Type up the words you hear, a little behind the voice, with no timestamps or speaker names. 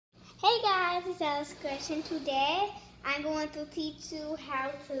Hey guys, it's Alice Chris, and today I'm going to teach you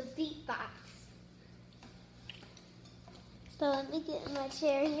how to beatbox. So let me get in my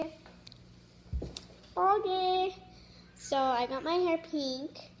chair here. Okay. So I got my hair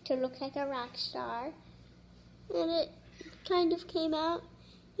pink to look like a rock star, and it kind of came out.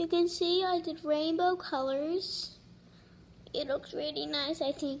 You can see I did rainbow colors. It looks really nice,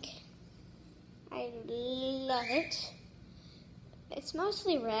 I think. I love it. It's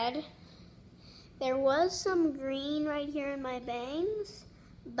mostly red. There was some green right here in my bangs,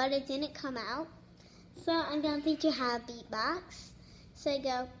 but it didn't come out. So I'm going to teach you how to beatbox. So you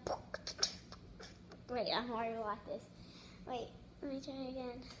go, wait, I'm horrible like this. Wait, let me try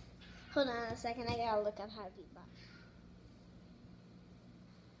again. Hold on a second, I gotta look up how to beatbox.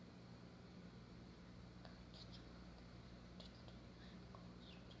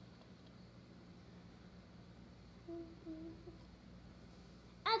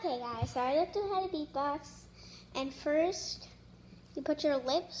 Okay guys, so I looked at how to beatbox, and first you put your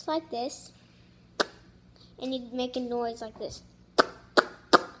lips like this, and you make a noise like this,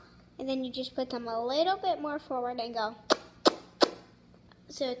 and then you just put them a little bit more forward and go,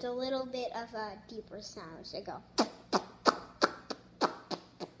 so it's a little bit of a deeper sound, so go.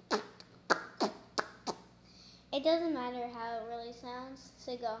 It doesn't matter how it really sounds,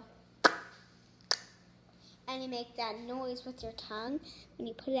 so go. And you make that noise with your tongue when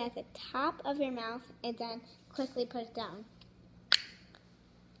you put it at the top of your mouth and then quickly put it down.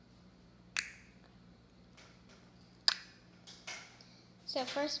 So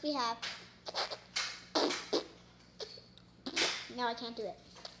first we have, no, I can't do it.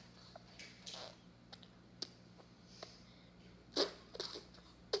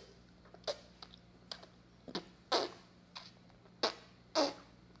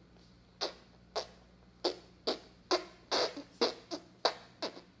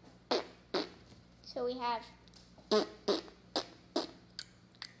 So we have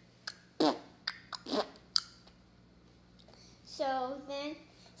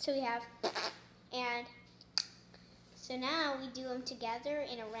so we have, and so now we do them together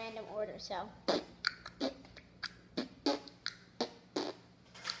in a random order. So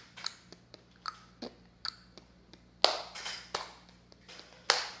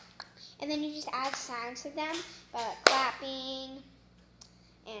and then you just add sounds to them by like clapping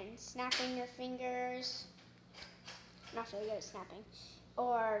and snapping your fingers. Not really good at snapping.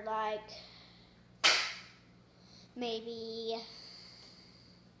 Or like maybe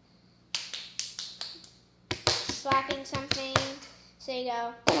slapping something. So you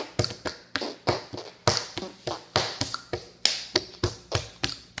go.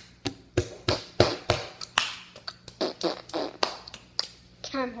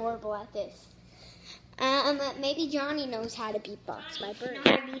 I'm horrible at this. Maybe Johnny knows how to beatbox. My bird. You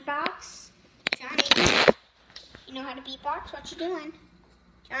know how to beatbox? Johnny, you know how to beatbox? What you doing?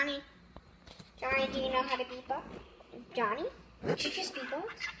 Johnny, do you know how to beatbox? Johnny, did you just beatbox?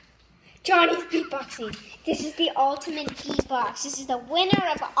 Johnny's beatboxing. This is the ultimate beatbox. This is the winner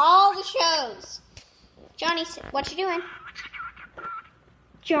of all the shows. Johnny, what you doing?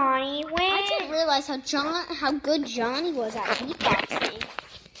 Johnny wins. I didn't realize how good Johnny was at beatboxing.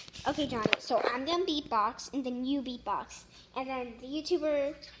 Okay, Johnny, so I'm going to beatbox, and then you beatbox. And then the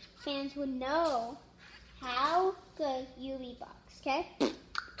YouTuber fans would know how good you beatbox, okay?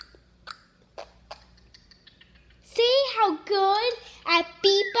 See how good at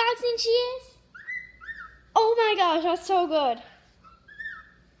beatboxing she is? Oh my gosh, that's so good.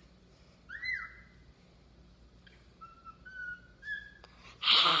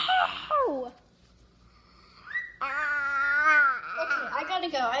 How?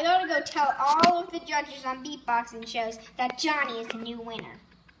 I gotta go tell all of the judges on beatboxing shows that Johnny is the new winner.